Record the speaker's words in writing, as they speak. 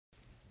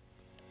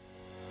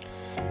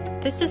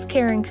This is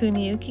Karen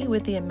Kuniuki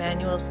with the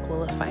Emmanuel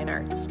School of Fine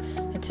Arts,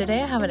 and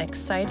today I have an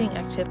exciting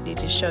activity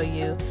to show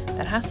you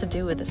that has to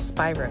do with a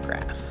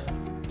spirograph.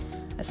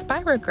 A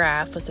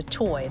spirograph was a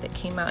toy that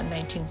came out in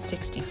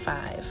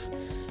 1965.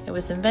 It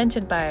was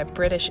invented by a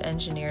British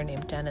engineer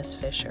named Dennis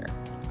Fisher.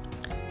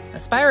 A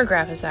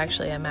spirograph is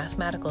actually a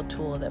mathematical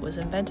tool that was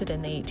invented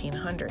in the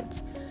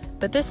 1800s,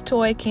 but this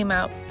toy came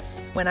out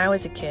when I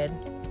was a kid,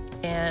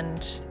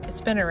 and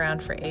it's been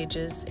around for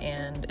ages,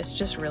 and it's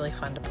just really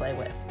fun to play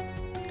with.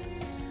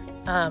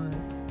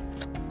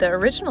 The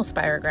original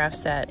spirograph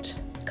set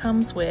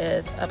comes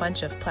with a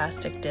bunch of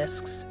plastic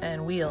discs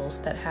and wheels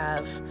that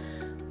have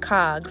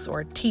cogs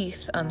or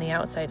teeth on the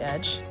outside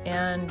edge,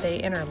 and they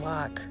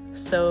interlock.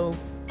 So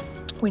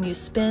when you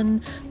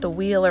spin the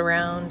wheel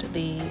around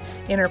the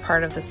inner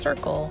part of the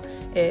circle,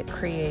 it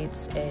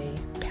creates a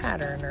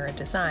pattern or a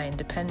design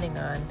depending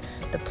on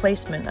the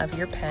placement of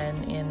your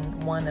pen in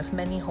one of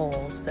many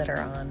holes that are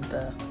on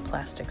the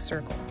plastic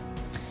circle.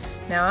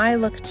 Now, I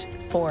looked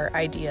for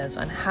ideas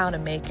on how to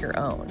make your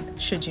own,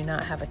 should you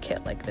not have a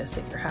kit like this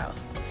at your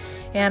house.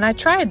 And I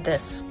tried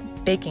this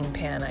baking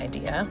pan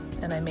idea,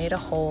 and I made a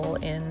hole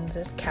in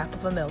the cap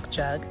of a milk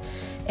jug,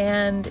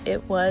 and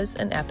it was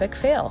an epic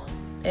fail.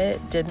 It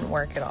didn't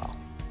work at all.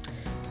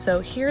 So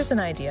here's an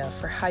idea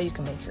for how you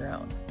can make your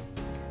own.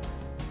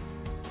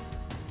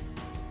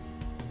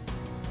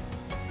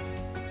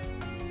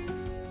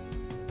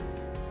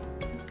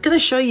 I'm going to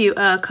show you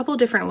a couple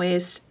different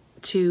ways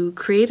to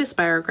create a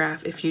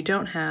spirograph if you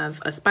don't have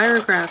a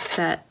spirograph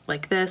set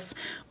like this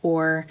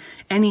or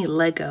any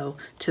Lego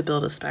to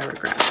build a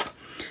spirograph.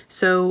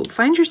 So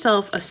find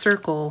yourself a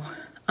circle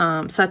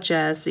such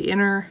as the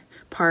inner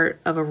part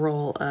of a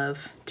roll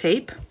of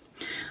tape.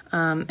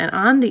 And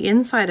on the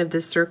inside of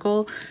this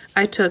circle,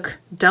 I took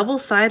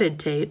double-sided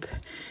tape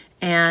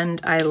and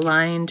I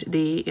lined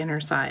the inner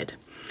side.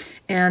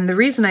 And the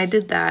reason I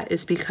did that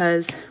is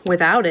because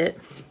without it,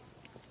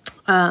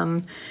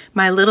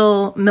 my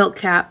little milk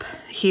cap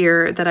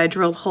here that I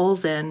drilled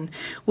holes in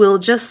will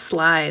just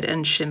slide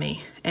and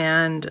shimmy,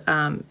 and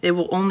it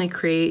will only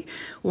create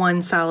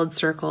one solid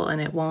circle,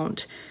 and it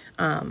won't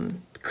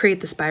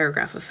create the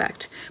spirograph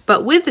effect.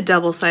 But with the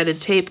double-sided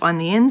tape on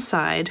the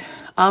inside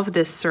of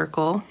this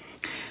circle,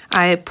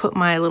 I put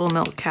my little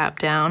milk cap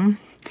down,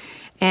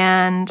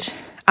 and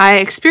I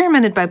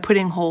experimented by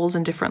putting holes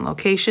in different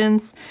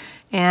locations,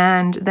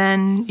 and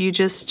then you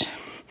just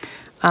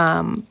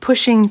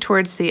pushing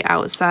towards the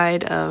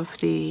outside of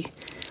the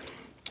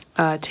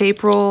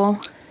tape roll,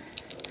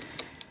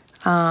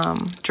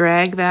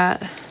 drag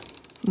that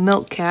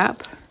milk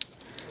cap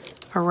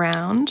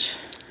around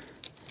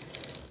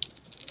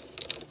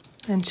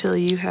until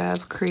you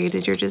have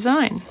created your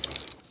design.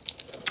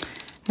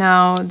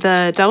 Now,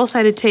 the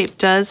double-sided tape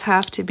does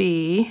have to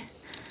be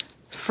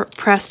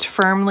pressed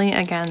firmly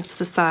against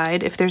the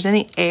side. If there's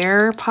any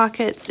air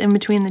pockets in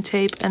between the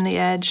tape and the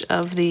edge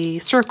of the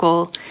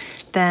circle,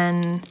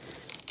 then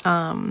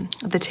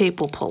the tape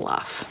will pull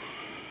off.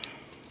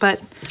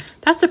 But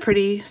that's a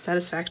pretty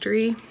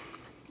satisfactory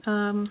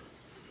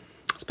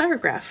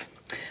spirograph.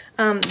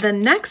 The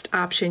next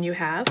option you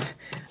have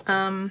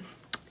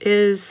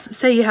is,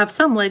 say you have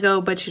some Lego,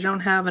 but you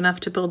don't have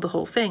enough to build the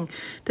whole thing.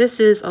 This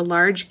is a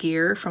large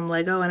gear from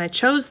Lego, and I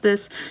chose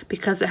this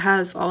because it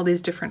has all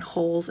these different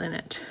holes in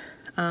it.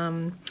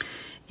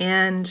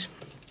 And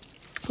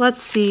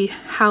let's see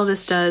how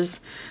this does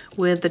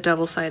with the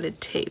double-sided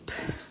tape.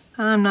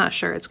 I'm not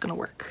sure it's gonna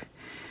work.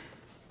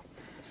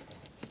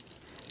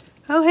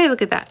 Oh, hey,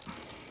 look at that.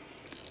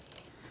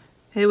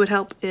 It would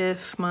help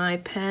if my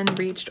pen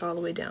reached all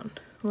the way down.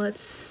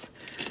 Let's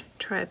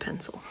try a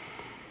pencil.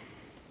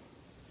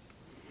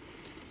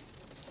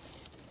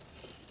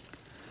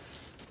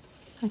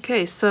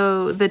 Okay,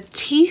 so the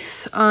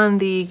teeth on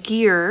the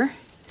gear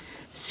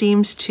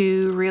seems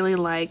to really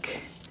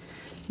like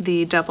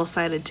the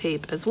double-sided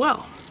tape as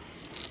well.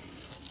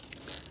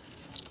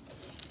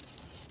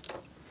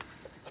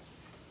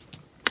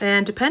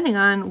 And depending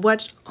on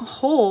what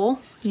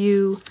hole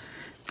you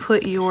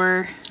put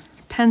your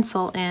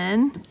pencil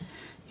in,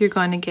 you're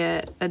going to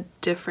get a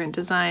different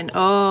design.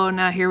 Oh,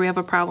 now here we have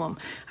a problem.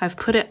 I've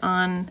put it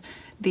on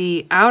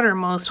the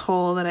outermost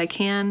hole that I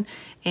can,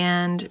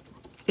 and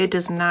it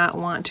does not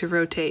want to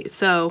rotate.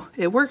 So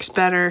it works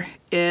better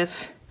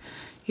if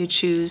you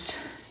choose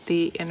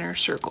the inner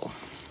circle.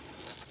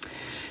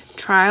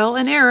 Trial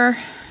and error.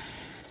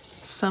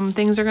 Some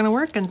things are going to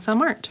work and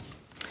some aren't.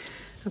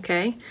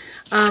 Okay.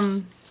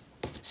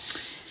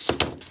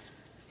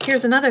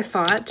 Here's another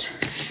thought.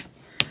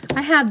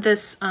 I had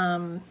this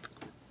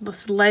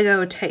this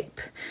Lego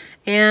tape,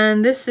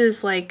 and this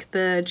is like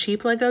the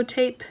cheap Lego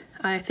tape.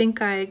 I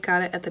think I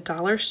got it at the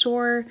dollar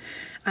store.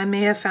 I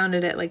may have found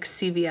it at like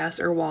CVS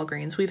or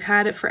Walgreens. We've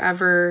had it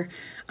forever.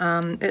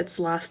 It's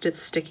lost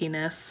its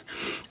stickiness.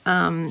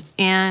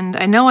 And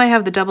I know I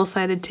have the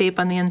double-sided tape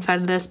on the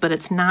inside of this, but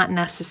it's not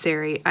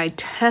necessary. I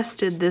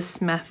tested this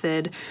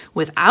method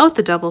without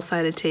the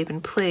double-sided tape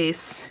in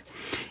place,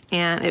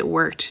 and it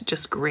worked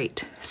just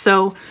great.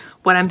 So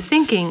what I'm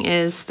thinking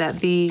is that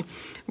the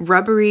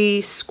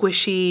rubbery,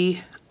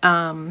 squishy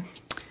the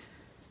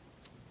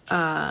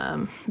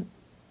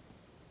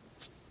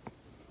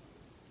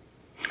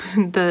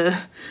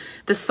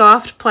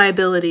soft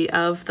pliability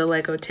of the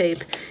Lego tape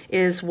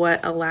is what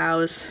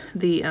allows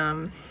the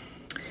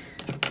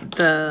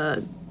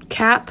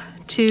cap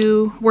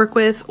to work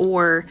with,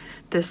 or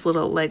this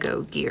little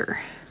Lego gear.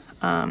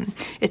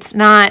 It's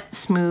not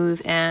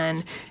smooth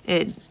and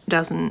it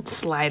doesn't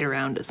slide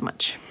around as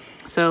much.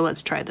 So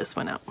let's try this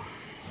one out.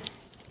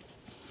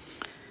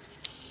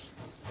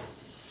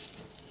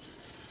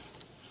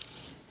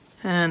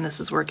 And this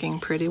is working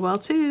pretty well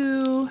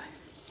too.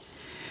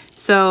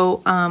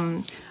 So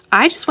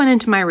I just went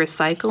into my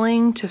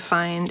recycling to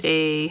find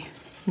a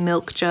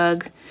milk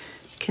jug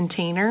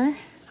container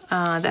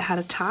that had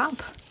a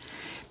top,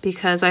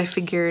 because I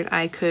figured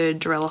I could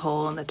drill a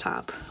hole in the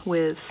top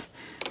with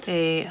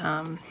a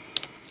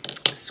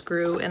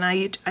screw. And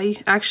I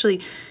actually,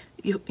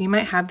 you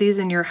might have these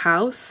in your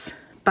house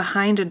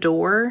behind a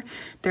door.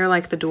 They're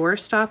like the door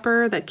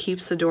stopper that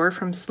keeps the door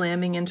from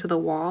slamming into the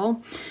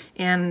wall.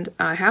 And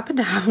I happen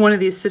to have one of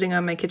these sitting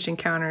on my kitchen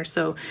counter,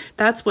 so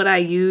that's what I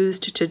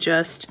used to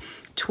just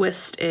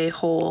twist a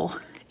hole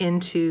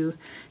into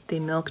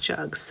the milk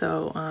jug.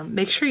 So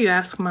make sure you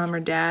ask mom or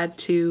dad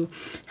to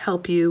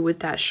help you with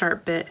that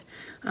sharp bit.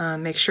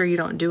 Make sure you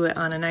don't do it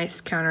on a nice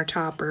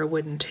countertop or a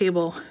wooden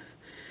table.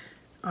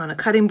 On a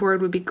cutting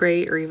board would be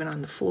great, or even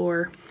on the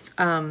floor.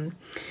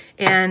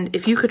 And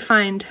if you could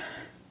find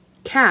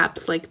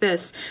caps like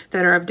this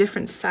that are of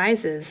different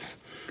sizes,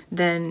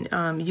 then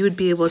you would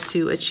be able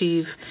to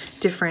achieve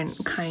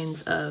different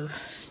kinds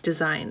of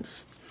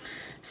designs.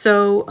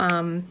 So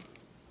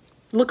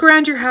look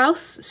around your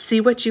house, see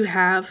what you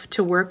have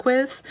to work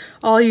with.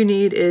 All you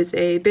need is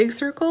a big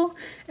circle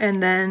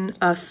and then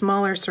a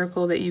smaller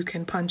circle that you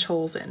can punch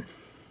holes in.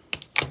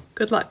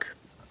 Good luck.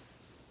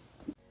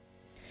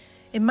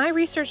 In my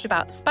research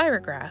about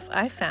Spirograph,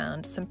 I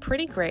found some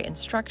pretty great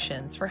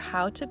instructions for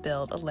how to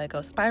build a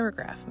Lego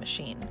Spirograph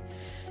machine.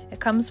 It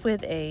comes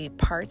with a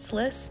parts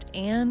list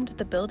and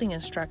the building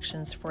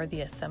instructions for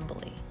the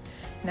assembly.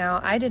 Now,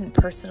 I didn't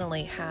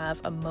personally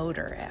have a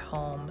motor at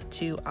home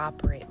to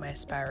operate my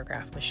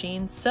Spirograph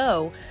machine,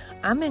 so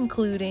I'm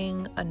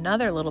including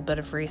another little bit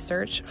of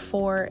research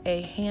for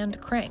a hand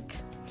crank.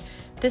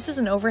 This is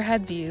an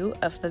overhead view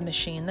of the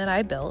machine that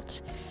I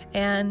built,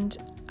 and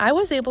I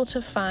was able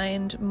to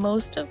find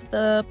most of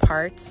the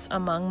parts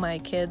among my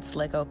kids'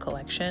 Lego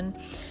collection,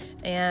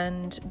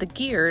 and the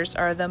gears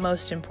are the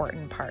most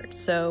important part.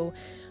 So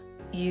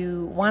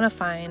you want to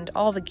find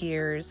all the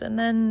gears, and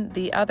then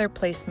the other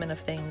placement of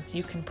things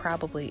you can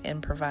probably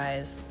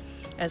improvise,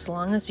 as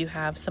long as you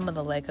have some of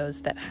the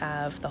Legos that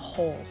have the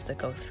holes that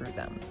go through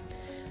them.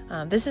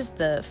 This is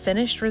the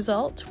finished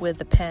result with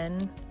the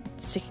pen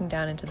sticking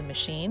down into the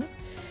machine.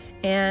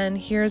 And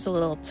here's a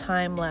little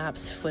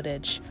time-lapse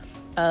footage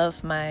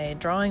of my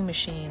drawing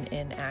machine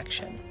in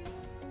action.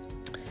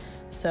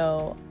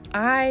 So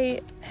I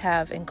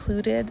have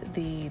included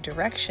the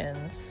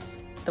directions,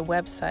 the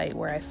website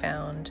where I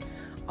found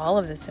all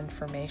of this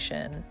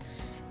information,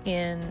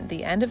 in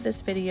the end of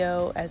this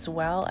video, as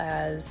well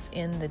as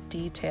in the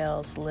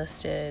details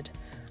listed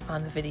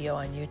on the video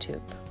on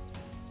YouTube.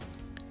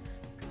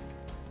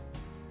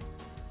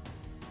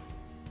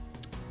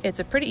 It's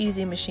a pretty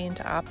easy machine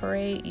to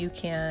operate. You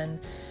can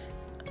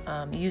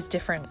use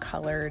different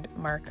colored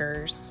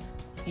markers.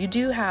 You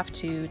do have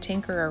to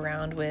tinker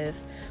around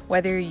with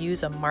whether you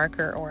use a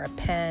marker or a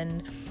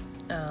pen.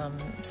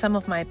 Some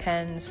of my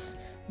pens,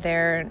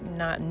 they're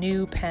not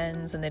new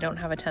pens and they don't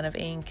have a ton of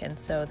ink, and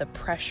so the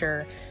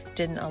pressure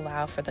didn't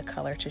allow for the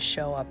color to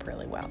show up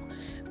really well.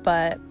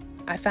 But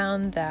I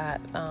found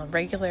that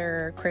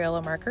regular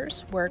Crayola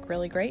markers work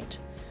really great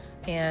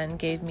and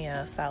gave me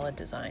a solid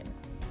design.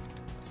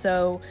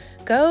 So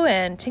go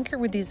and tinker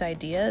with these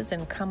ideas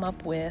and come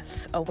up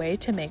with a way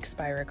to make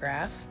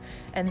Spirograph,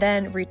 and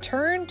then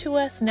return to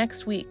us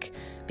next week,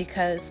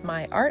 because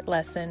my art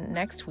lesson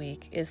next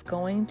week is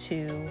going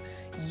to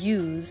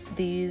use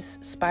these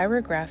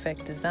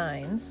spirographic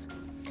designs,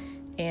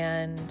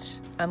 and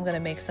I'm going to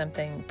make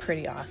something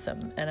pretty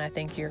awesome, and I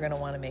think you're going to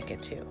want to make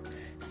it too.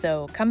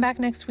 So come back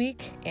next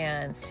week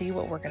and see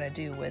what we're going to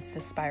do with the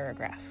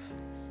Spirograph.